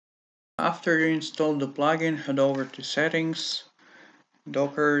After you install the plugin, head over to Settings,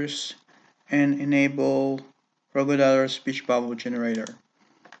 Dockers, and enable Rogodadder Speech Bubble Generator.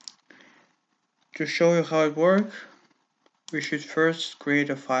 To show you how it works, we should first create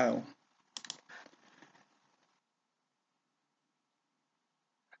a file.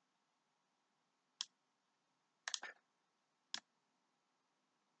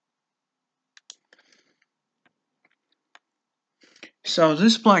 So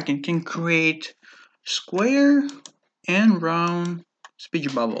this plugin can create square and round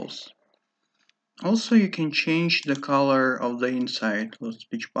speech bubbles. Also, you can change the color of the inside of the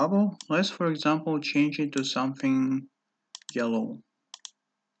speech bubble. Let's, for example, change it to something yellow.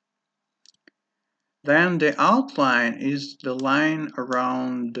 Then the outline is the line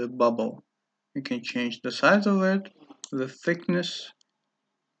around the bubble. You can change the size of it, the thickness,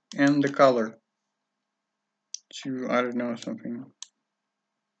 and the color to, I don't know, something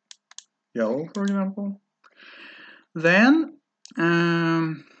yellow, for example. Then,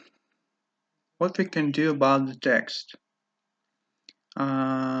 what we can do about the text. We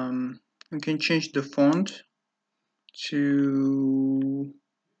can change the font to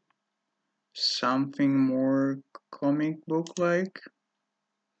something more comic book like.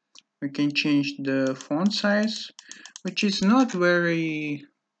 We can change the font size, which is not very,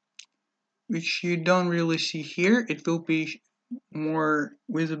 which you don't really see here. It will be more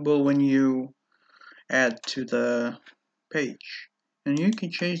visible when you add to the page. And you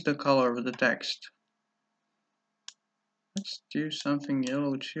can change the color of the text. Let's do something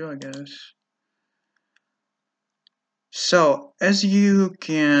yellow too, I guess. So, as you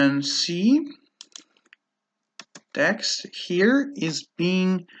can see, text here is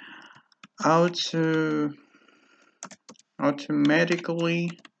being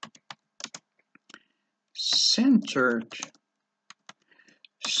automatically centered.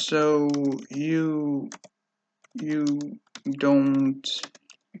 So you don't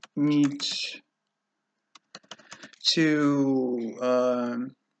need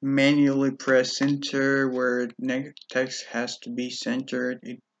to manually press enter where text has to be centered.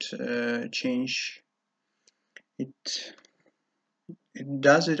 It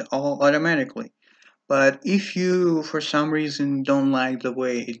does it all automatically. But if you for some reason don't like the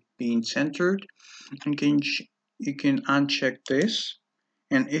way it's being centered, you can uncheck this,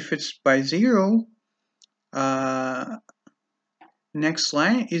 and if it's by 0, next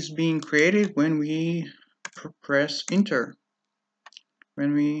line is being created when we press enter,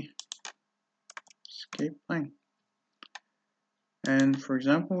 when we escape line. And for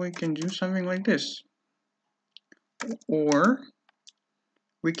example, we can do something like this, or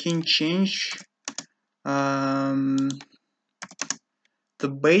we can change the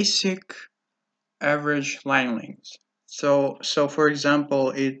basic average line length. So for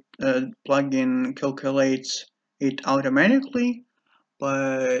example, it plugin calculates it automatically,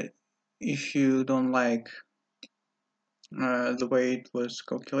 but if you don't like the way it was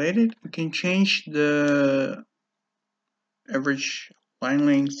calculated, you can change the average line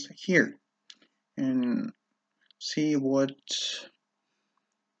length here and see what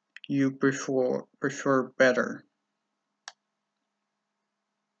you prefer better.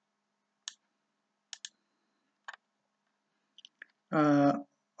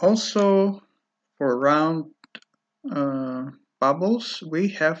 Also, for round bubbles, we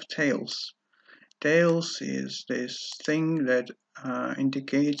have tails. Tails is this thing that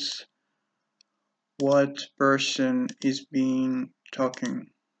indicates what person is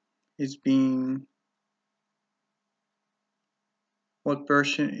talking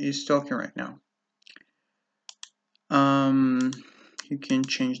right now. You can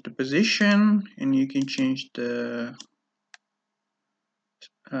change the position, and you can change the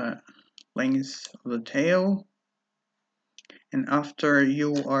length of the tail. And after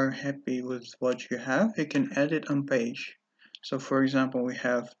you are happy with what you have, you can add it on page. So for example, we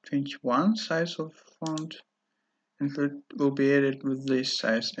have 21 size of font, and it will be added with this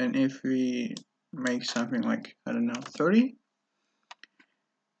size. And if we make something like, I don't know, 30,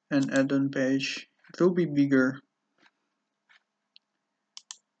 and add on page, it will be bigger.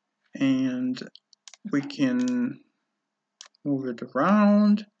 And we can move it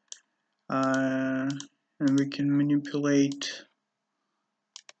around, and we can manipulate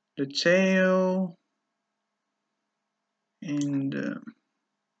the tail and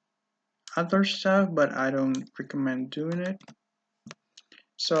other stuff, but I don't recommend doing it.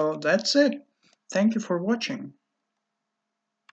 So that's it. Thank you for watching.